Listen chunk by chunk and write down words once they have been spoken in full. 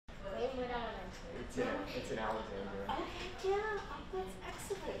It's an Alexander. Okay, yeah, that's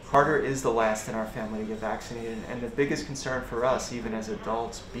excellent. Carter is the last in our family to get vaccinated, and the biggest concern for us, even as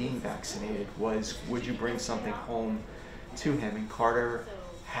adults being vaccinated, was would you bring something home to him? And Carter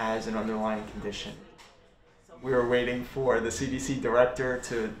has an underlying condition. We were waiting for the CDC Director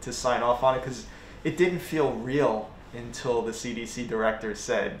to sign off on it because it didn't feel real until the CDC Director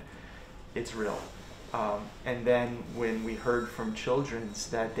said it's real. And then when we heard from Children's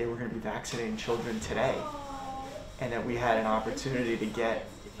that they were going to be vaccinating children today, and that we had an opportunity to get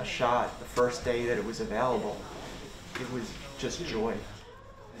a shot the first day that it was available, it was just joy.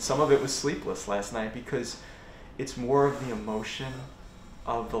 Some of it was sleepless last night because it's more of the emotion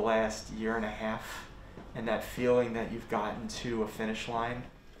of the last year and a half and that feeling that you've gotten to a finish line.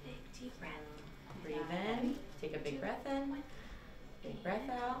 Big deep breath. Breathe in. Take a big breath in. Big breath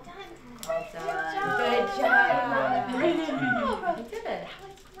out. Well done. Good job. Great job. You did it. That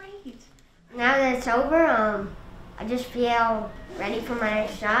was great. Now that it's over, I just feel ready for my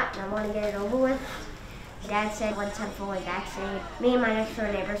next shot and I want to get it over with. Dad said once I'm fully vaccinated, me and my next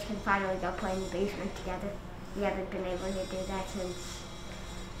door neighbors can finally go play in the basement together. We haven't been able to do that since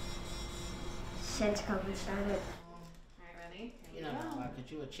COVID started. Alright, ready? You know,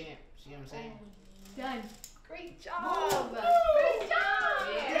 because you're a champ. See what I'm saying? Done. Great job. Great job.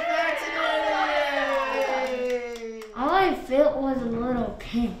 Yeah. All I felt was a little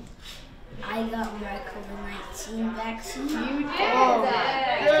pinch. I got my COVID-19 vaccine. You did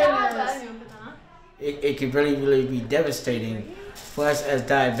that. It can really be devastating for us as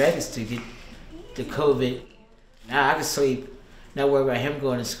diabetics to get the COVID. Now I can sleep, not worry about him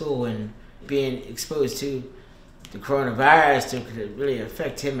going to school and being exposed to the coronavirus that could really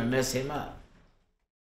affect him and mess him up.